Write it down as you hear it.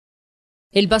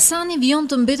Elbasani vijon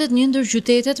të mbetet një ndër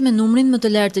qytetet me numrin më të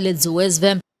lartë të lexuesve.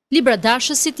 Libra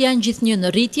dashësit janë gjithnjë në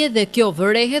rritje dhe kjo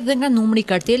vërehet dhe nga numri i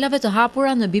kartelave të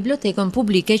hapura në Bibliotekën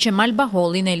Publike Qemal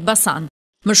Baholli në Elbasan.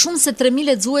 Më shumë se 3000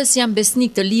 lexues janë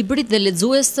besnik të librit dhe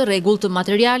lexues të rregullt të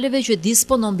materialeve që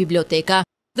disponon biblioteka.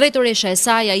 Drejtoresha e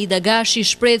saj, Aida Gashi,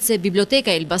 shpreh se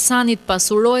Biblioteka e Elbasanit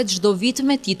pasurohet çdo vit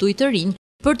me tituj të rinj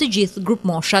për të gjithë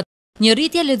grupmoshat. Një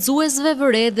rritje lexuesve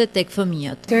vëre dhe tek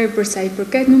fëmijët. Për sa i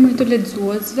përket numrit të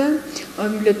lexuesve,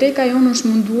 biblioteka jonë është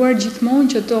munduar gjithmonë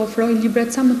që të ofrojë libra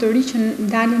sa më të ri që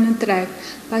dalin në treg,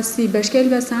 pasi Bashkia e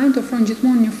Elbasanit ofron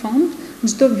gjithmonë një fond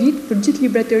çdo vit për gjithë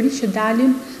librat e ri që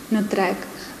dalin në treg.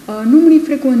 Numri i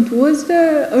frekuentuesve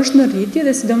është në rritje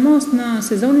dhe sidomos në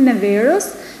sezonin e verës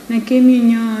ne kemi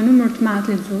një numër të madh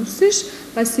lexuesish,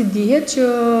 pasi dihet që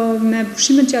me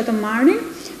pushimet që ato marrin,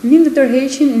 vinë të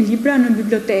tërheqin libra në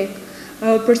bibliotekë.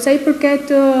 Për sa i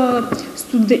përket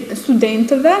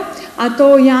studentëve, ato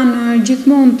janë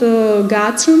gjithmonë të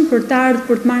gatshëm për të ardhur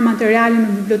për të marrë materiale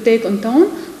në bibliotekën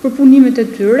tonë për punimet e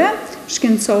tyre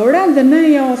shkencore dhe ne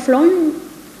ja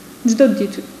ofrojmë çdo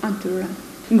ditë atyre.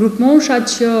 Grupmoshat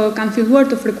që kanë filluar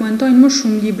të frekuentojnë më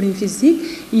shumë librin fizik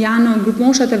janë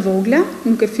grupmoshat e vogla,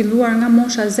 duke filluar nga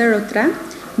mosha 0-3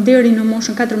 deri në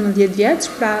moshën 14 vjeç,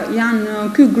 pra janë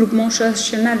ky grup moshash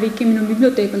që ne i kemi në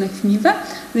bibliotekën e fëmijëve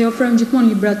dhe ofrojmë gjithmonë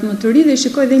libra më të ri dhe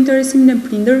shikoj dhe interesimin e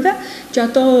prindërve që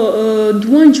ato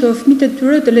duan që fëmijët e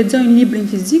tyre të lexojnë librin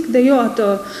fizik dhe jo atë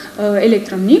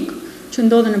elektronik që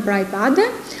ndodhen në iPad-e,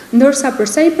 ndërsa për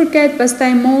sa i përket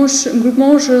pastaj grup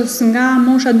moshës nga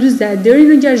mosha 40 deri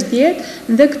në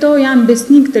 60 dhe këto janë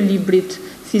besnik të librit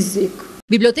fizik.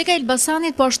 Biblioteka e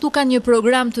Elbasanit po ashtu ka një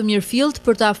program të mirëfillt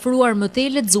për të afruar më tej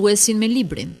lexuesin me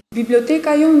librin.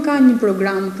 Biblioteka jonë ka një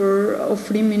program për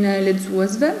ofrimin e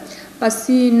lexuesve,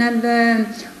 pasi neve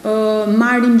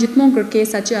marrim gjithmonë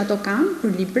kërkesat që ato kanë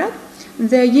për librat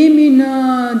dhe jemi në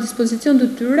dispozicion të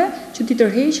tyre që t'i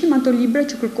tërheqim ato libra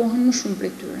që kërkohen më shumë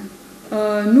prej tyre.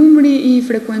 Numri i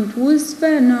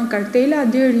frekuentuesve në kartela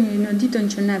deri në ditën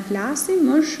që ne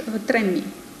flasim është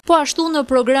 3000. Po ashtu në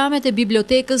programet e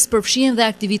bibliotekës përfshihen dhe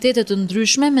aktivitete të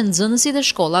ndryshme me nxënësit e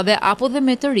shkollave apo dhe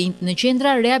me të rinjt në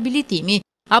qendra rehabilitimi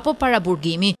apo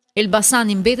paraburgimi.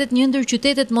 Elbasani mbetet një ndër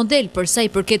qytetet model për sa i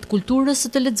përket kulturës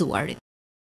së të lexuarit.